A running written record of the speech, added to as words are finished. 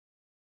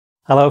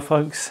Hello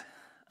folks,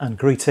 and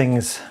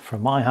greetings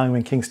from my home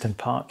in Kingston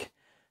Park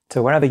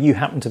to wherever you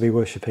happen to be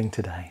worshipping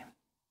today.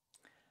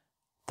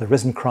 The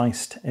risen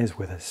Christ is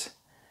with us.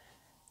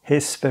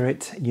 His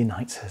Spirit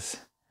unites us,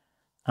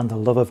 and the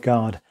love of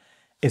God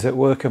is at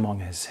work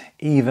among us,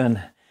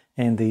 even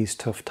in these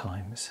tough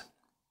times.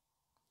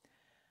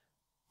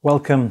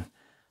 Welcome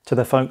to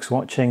the folks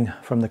watching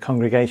from the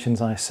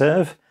congregations I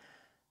serve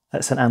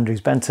at St Andrews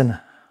Benton,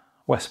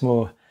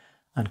 Westmoor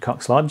and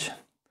Cox Lodge,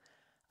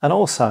 and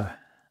also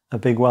a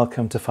big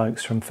welcome to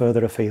folks from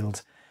further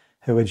afield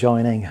who are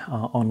joining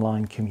our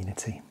online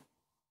community.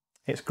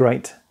 It's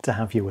great to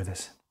have you with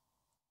us.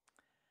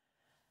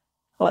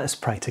 Let's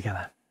pray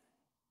together.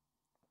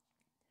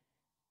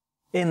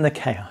 In the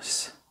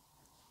chaos,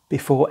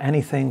 before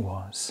anything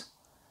was,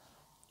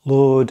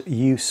 Lord,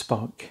 you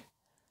spoke,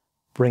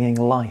 bringing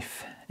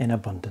life in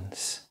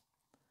abundance.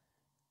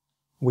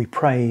 We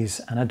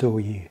praise and adore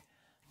you,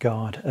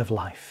 God of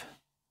life.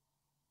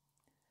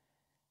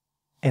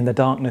 In the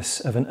darkness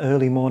of an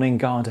early morning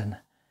garden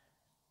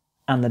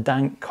and the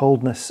dank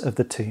coldness of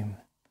the tomb,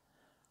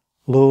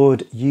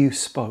 Lord, you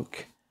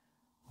spoke,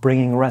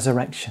 bringing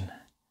resurrection,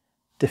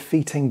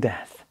 defeating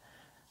death,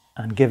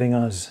 and giving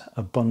us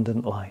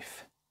abundant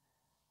life.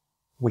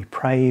 We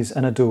praise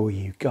and adore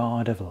you,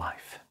 God of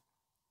life.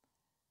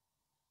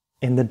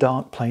 In the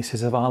dark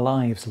places of our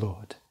lives,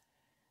 Lord,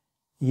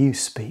 you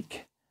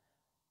speak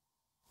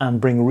and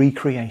bring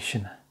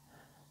recreation,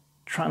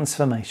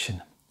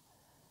 transformation,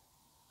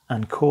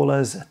 and call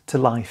us to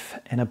life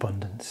in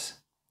abundance.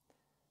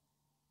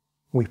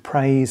 We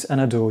praise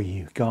and adore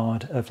you,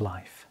 God of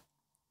life.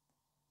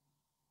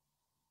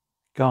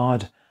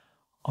 God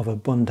of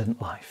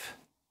abundant life.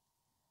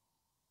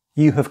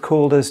 You have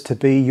called us to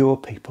be your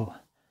people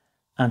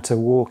and to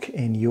walk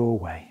in your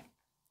way.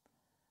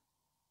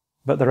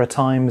 But there are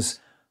times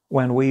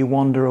when we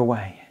wander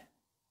away,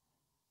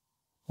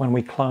 when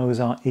we close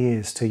our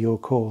ears to your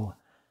call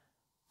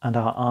and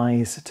our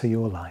eyes to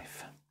your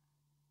life.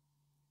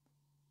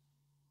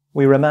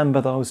 We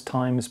remember those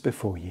times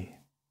before you.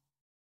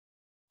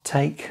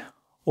 Take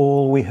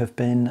all we have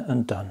been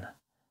and done,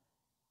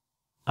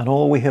 and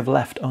all we have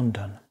left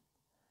undone,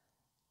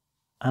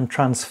 and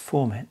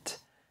transform it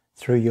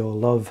through your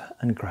love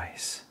and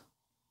grace.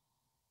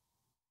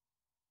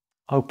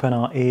 Open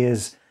our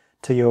ears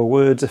to your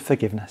words of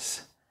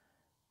forgiveness,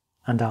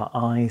 and our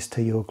eyes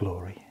to your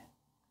glory.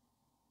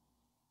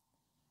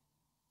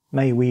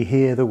 May we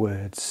hear the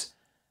words,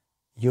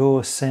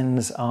 "Your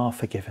sins are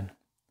forgiven,"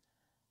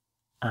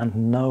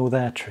 and know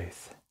their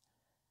truth.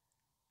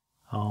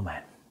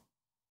 Amen.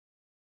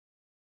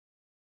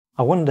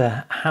 I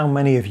wonder how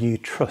many of you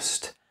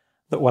trust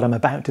that what I'm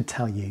about to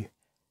tell you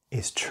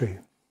is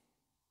true.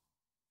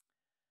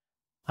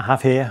 I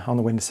have here on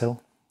the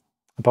windowsill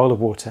a bowl of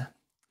water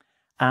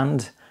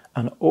and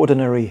an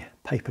ordinary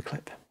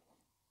paperclip.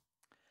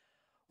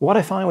 What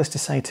if I was to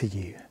say to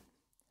you,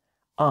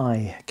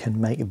 I can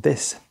make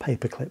this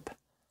paperclip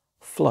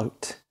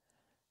float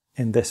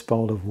in this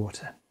bowl of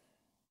water?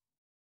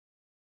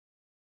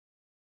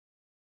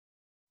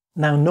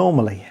 Now,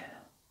 normally,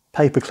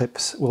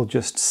 paperclips will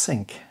just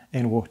sink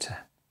in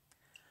water.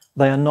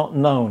 They are not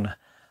known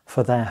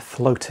for their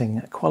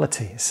floating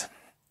qualities.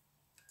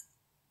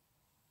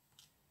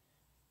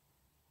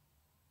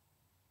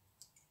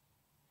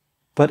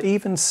 But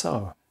even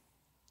so,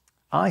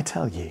 I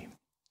tell you,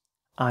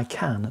 I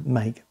can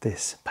make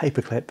this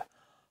paperclip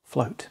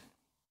float.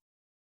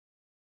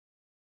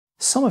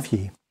 Some of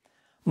you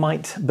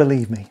might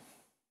believe me,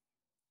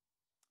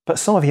 but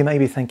some of you may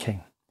be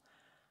thinking,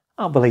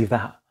 I'll believe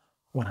that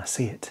when I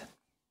see it.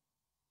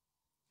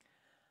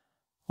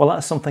 Well,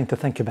 that's something to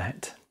think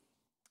about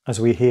as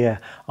we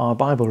hear our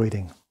Bible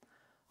reading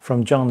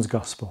from John's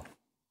Gospel,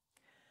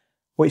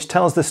 which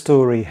tells the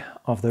story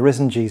of the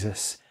risen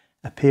Jesus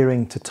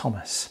appearing to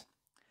Thomas,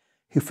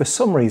 who for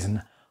some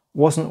reason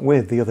wasn't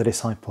with the other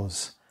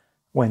disciples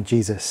when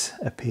Jesus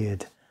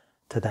appeared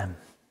to them.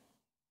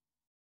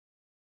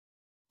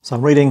 So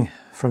I'm reading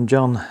from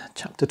John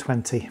chapter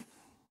 20,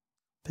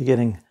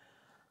 beginning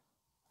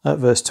at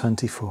verse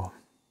 24.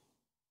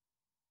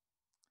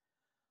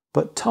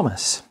 But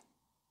Thomas,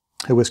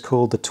 who was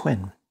called the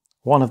twin,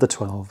 one of the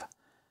 12,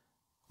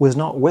 was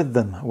not with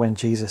them when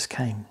Jesus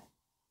came.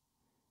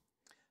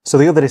 So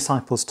the other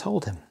disciples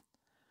told him,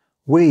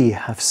 "We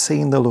have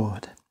seen the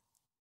Lord."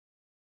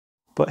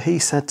 But he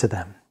said to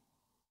them,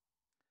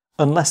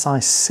 "Unless I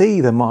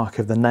see the mark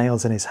of the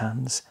nails in his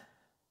hands,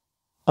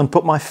 and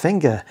put my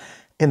finger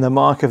in the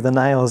mark of the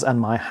nails and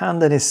my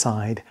hand in his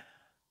side,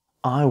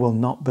 I will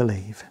not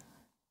believe."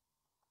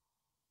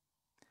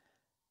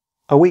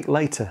 A week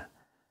later,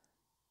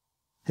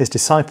 his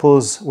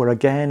disciples were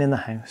again in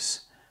the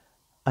house,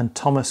 and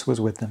Thomas was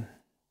with them.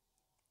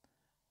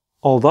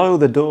 Although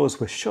the doors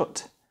were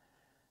shut,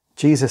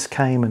 Jesus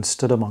came and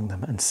stood among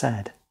them and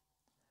said,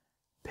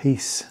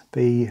 "Peace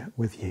be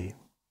with you."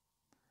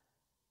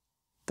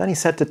 Then he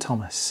said to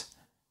Thomas,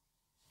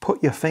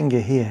 "Put your finger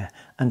here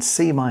and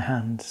see my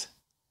hands.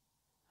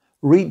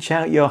 Reach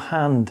out your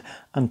hand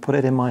and put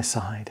it in my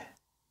side.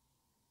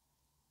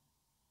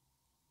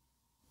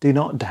 Do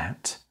not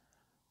doubt,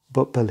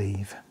 but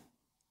believe."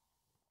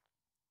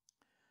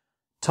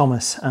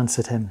 Thomas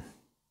answered him,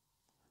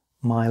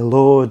 "My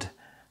Lord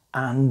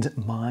and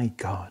my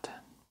God."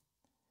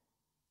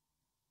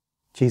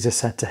 Jesus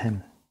said to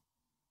him,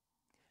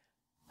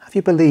 "Have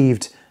you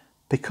believed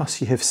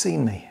because you have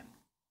seen me?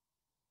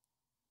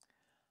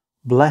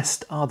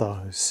 Blessed are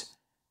those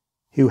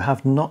who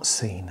have not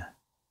seen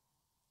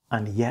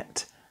and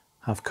yet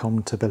have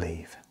come to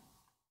believe."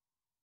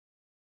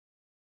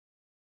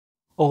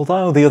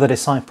 Although the other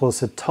disciples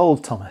had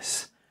told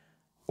Thomas,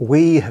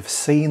 "We have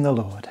seen the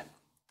Lord,"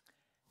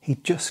 he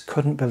just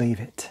couldn't believe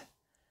it.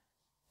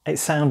 It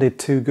sounded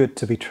too good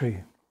to be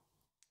true.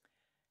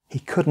 He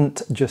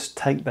couldn't just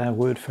take their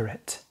word for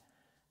it.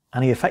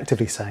 And he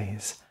effectively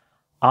says,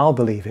 "I'll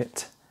believe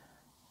it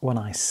when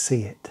I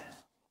see it."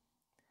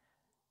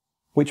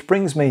 Which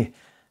brings me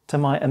to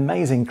my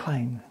amazing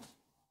claim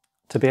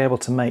to be able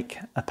to make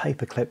a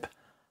paperclip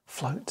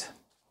float.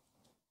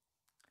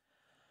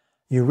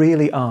 You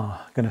really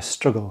are going to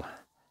struggle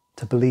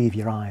to believe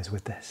your eyes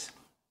with this.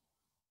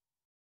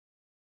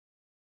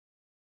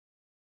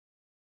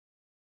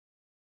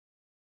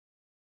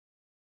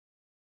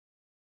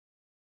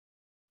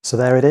 So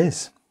there it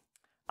is.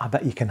 I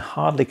bet you can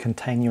hardly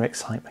contain your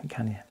excitement,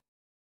 can you?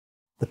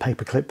 The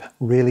paperclip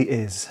really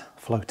is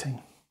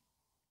floating.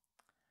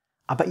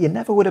 I bet you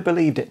never would have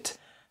believed it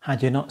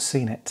had you not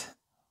seen it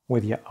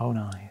with your own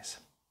eyes.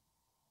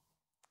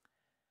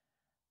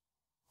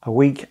 A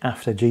week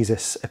after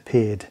Jesus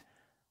appeared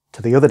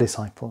to the other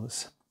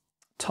disciples,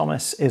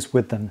 Thomas is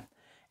with them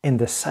in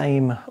the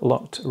same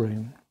locked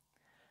room,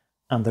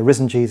 and the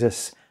risen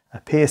Jesus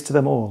appears to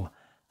them all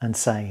and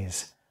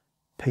says,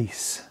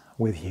 "Peace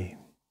with you."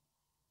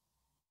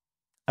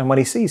 And when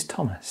he sees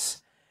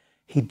Thomas,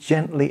 he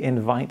gently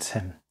invites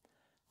him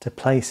to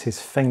place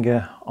his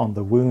finger on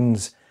the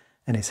wounds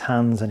in his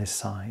hands and his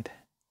side,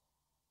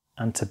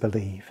 and to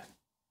believe.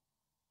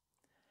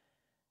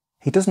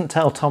 He doesn't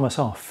tell Thomas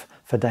off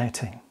for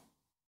doubting.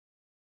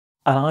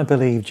 And I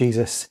believe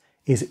Jesus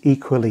is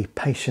equally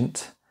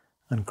patient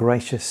and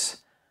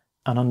gracious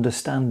and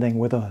understanding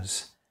with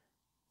us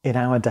in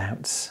our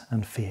doubts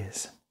and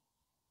fears.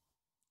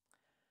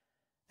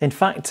 In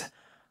fact,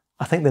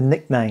 I think the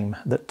nickname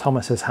that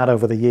Thomas has had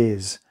over the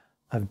years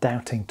of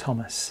Doubting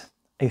Thomas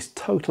is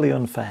totally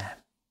unfair,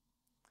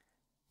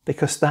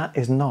 because that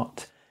is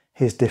not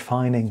his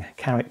defining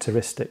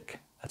characteristic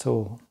at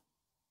all.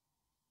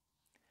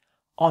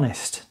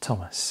 Honest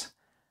Thomas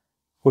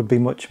would be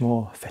much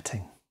more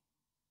fitting.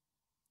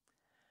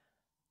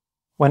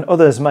 When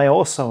others may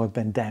also have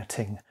been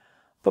doubting,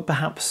 but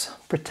perhaps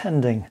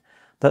pretending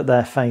that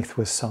their faith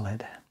was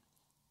solid,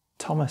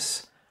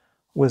 Thomas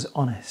was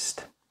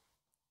honest,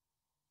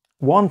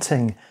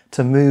 wanting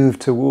to move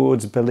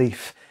towards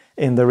belief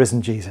in the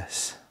risen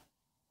Jesus.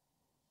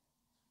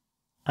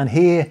 And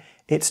here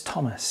it's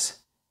Thomas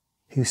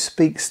who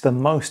speaks the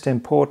most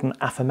important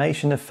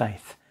affirmation of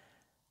faith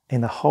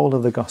in the whole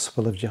of the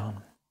Gospel of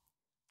John,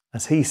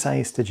 as he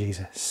says to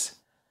Jesus,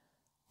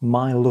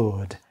 "My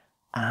Lord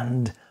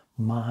and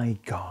my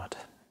God."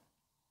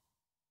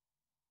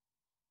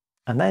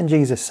 And then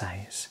Jesus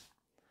says,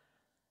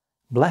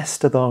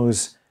 "Blessed are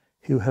those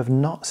who have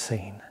not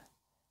seen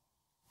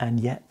and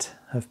yet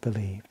have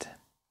believed."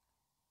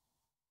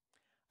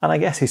 And I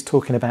guess he's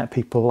talking about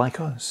people like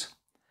us,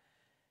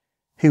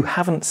 who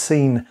haven't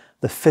seen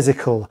the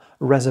physical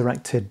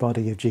resurrected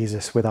body of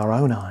Jesus with our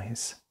own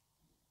eyes,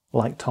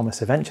 like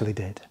Thomas eventually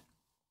did.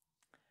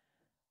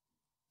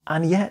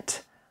 And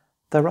yet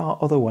there are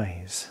other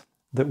ways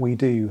that we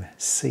do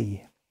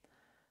see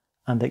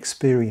and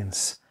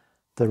experience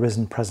the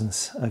risen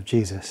presence of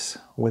Jesus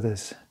with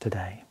us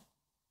today.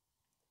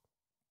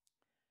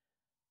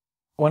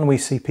 When we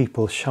see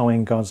people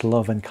showing God's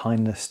love and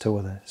kindness to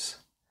others,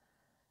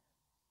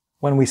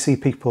 when we see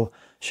people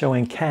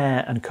showing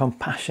care and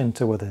compassion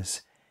to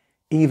others,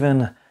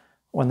 even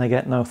when they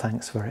get no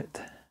thanks for it,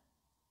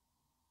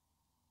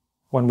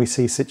 when we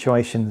see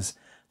situations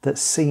that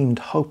seemed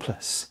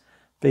hopeless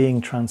being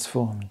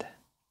transformed,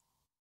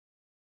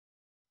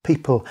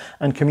 people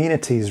and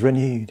communities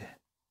renewed,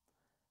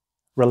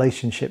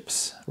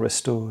 relationships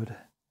restored,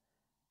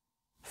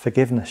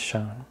 forgiveness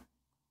shown,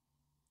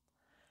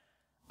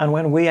 and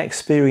when we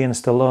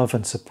experience the love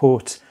and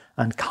support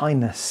and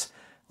kindness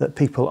that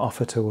people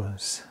offer to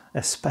us,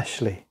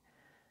 especially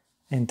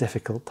in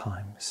difficult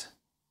times,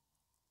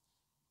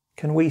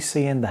 can we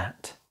see in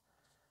that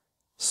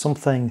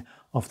something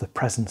of the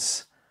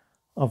presence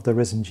of the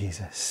risen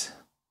Jesus?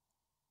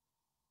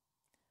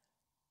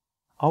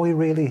 Are we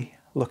really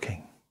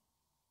looking?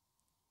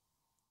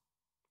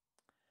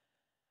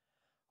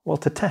 Well,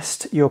 to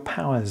test your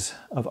powers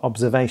of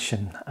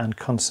observation and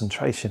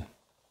concentration,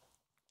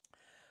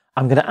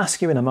 I'm going to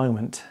ask you in a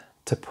moment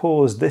to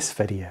pause this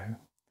video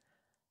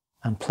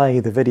and play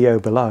the video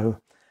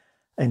below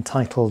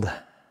entitled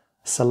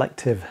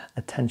Selective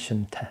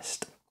Attention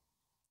Test,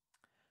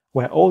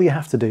 where all you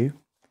have to do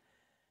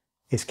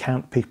is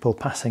count people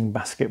passing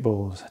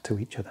basketballs to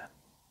each other.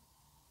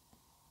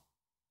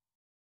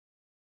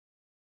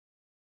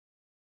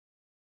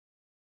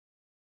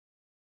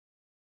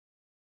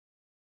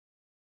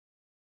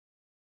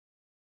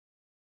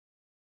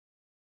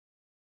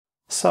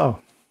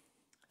 So,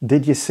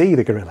 did you see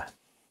the gorilla?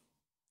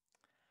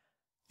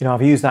 You know,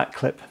 I've used that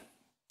clip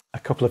a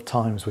couple of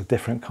times with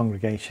different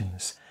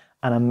congregations,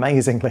 and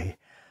amazingly,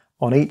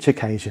 on each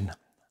occasion,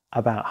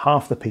 about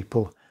half the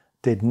people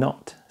did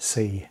not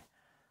see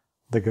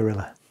the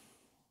gorilla.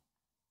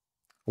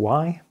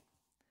 Why?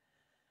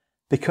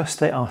 Because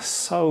they are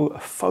so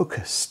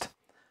focused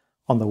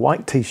on the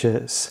white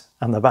t-shirts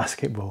and the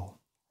basketball.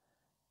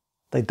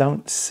 They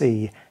don't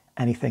see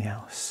anything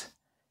else.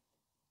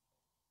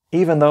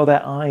 Even though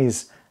their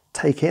eyes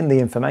take in the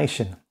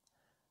information,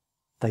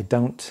 they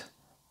don't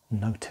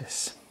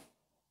notice.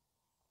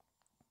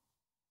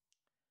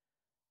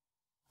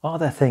 Are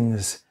there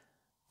things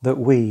that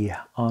we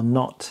are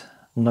not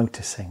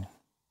noticing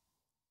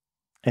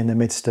in the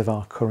midst of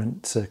our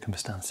current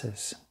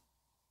circumstances?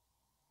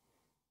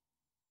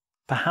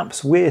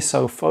 Perhaps we're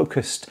so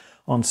focused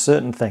on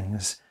certain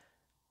things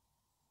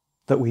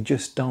that we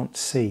just don't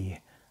see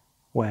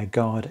where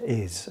God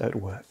is at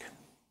work.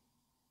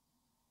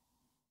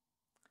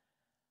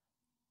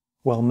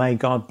 Well, may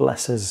God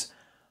bless us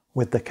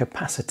with the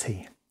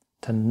capacity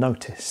to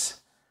notice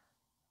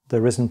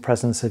the risen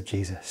presence of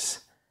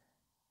Jesus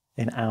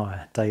in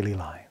our daily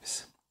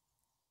lives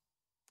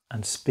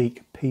and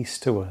speak peace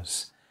to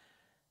us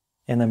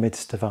in the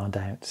midst of our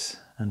doubts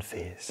and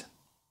fears.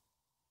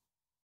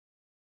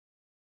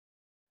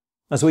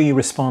 As we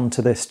respond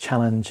to this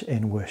challenge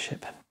in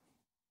worship,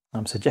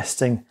 I'm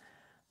suggesting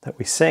that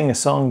we sing a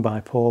song by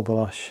Paul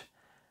Baloche,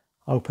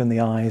 "Open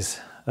the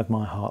Eyes of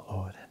My Heart,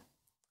 Lord."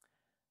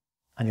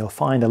 And you'll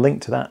find a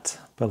link to that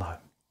below.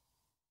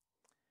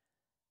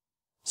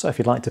 So if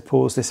you'd like to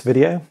pause this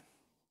video,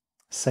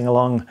 sing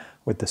along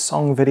with the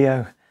song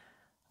video,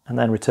 and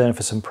then return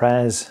for some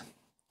prayers,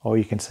 or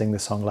you can sing the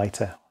song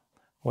later,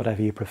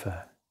 whatever you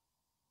prefer.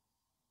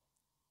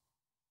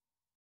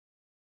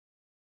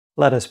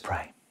 Let us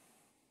pray.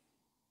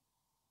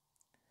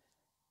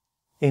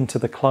 Into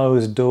the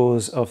closed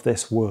doors of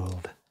this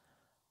world,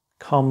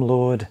 come,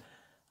 Lord,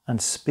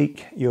 and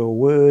speak your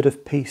word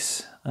of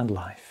peace and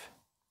life.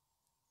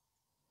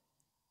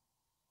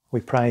 We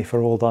pray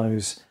for all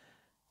those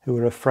who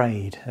are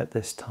afraid at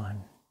this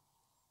time.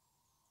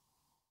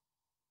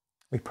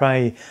 We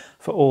pray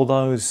for all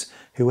those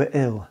who are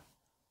ill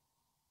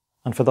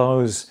and for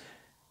those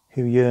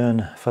who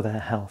yearn for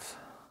their health.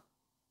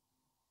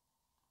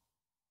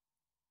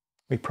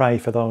 We pray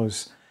for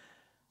those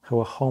who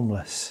are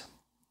homeless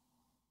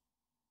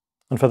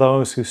and for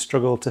those who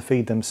struggle to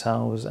feed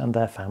themselves and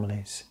their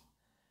families.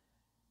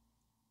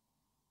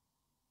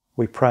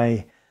 We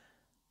pray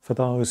for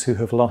those who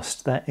have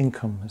lost their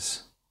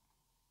incomes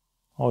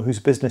or whose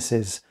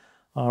businesses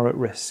are at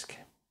risk.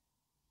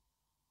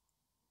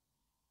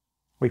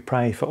 We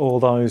pray for all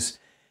those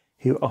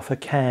who offer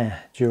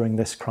care during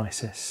this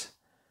crisis,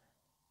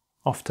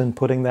 often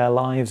putting their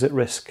lives at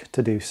risk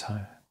to do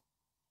so.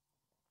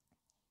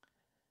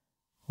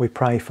 We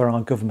pray for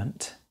our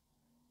government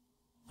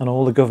and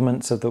all the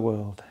governments of the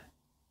world,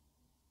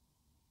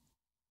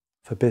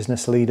 for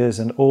business leaders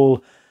and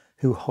all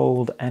who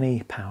hold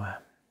any power.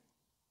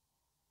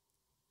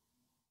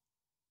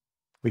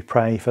 We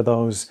pray for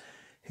those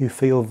who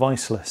feel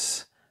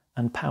voiceless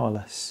and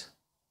powerless.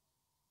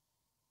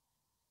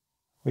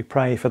 We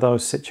pray for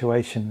those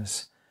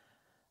situations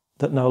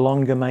that no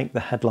longer make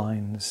the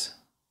headlines,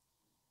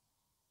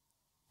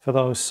 for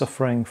those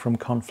suffering from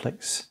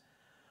conflicts,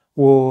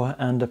 war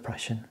and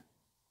oppression,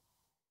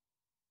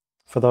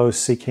 for those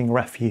seeking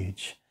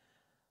refuge,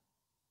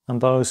 and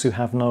those who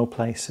have no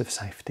place of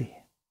safety.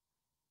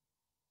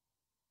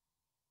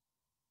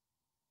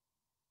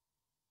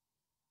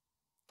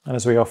 And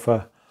as we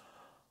offer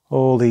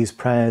all these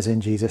prayers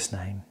in Jesus'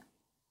 name,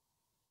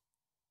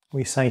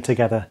 we say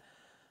together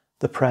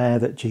the prayer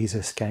that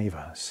Jesus gave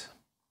us.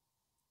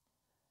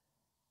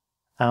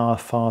 Our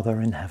Father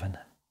in heaven,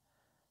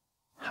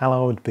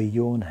 hallowed be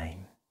your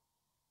name.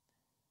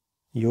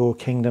 Your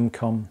kingdom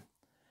come,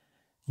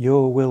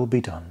 your will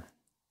be done,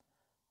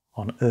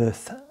 on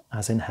earth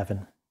as in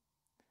heaven.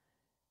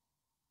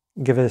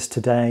 Give us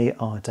today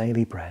our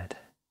daily bread.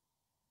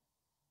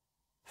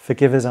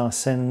 Forgive us our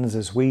sins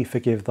as we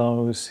forgive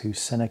those who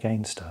sin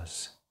against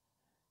us.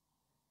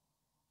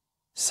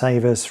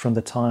 Save us from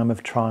the time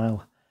of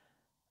trial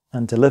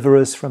and deliver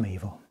us from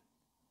evil.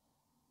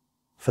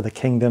 For the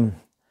kingdom,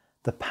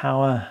 the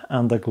power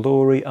and the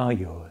glory are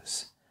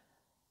yours,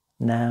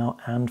 now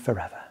and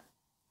forever.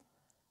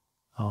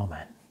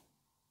 Amen.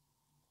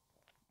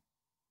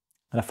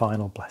 And a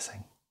final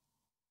blessing.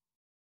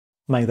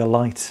 May the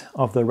light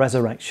of the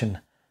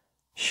resurrection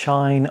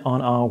shine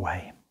on our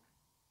way.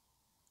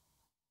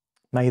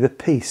 May the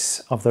peace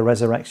of the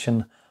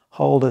resurrection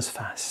hold us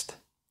fast.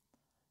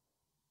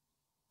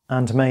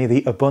 And may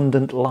the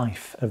abundant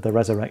life of the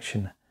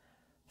resurrection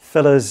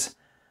fill us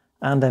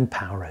and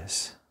empower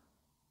us.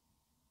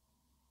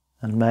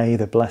 And may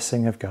the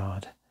blessing of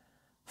God,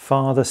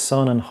 Father,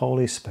 Son, and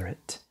Holy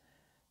Spirit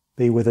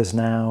be with us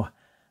now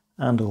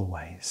and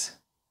always.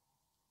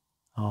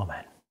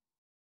 Amen.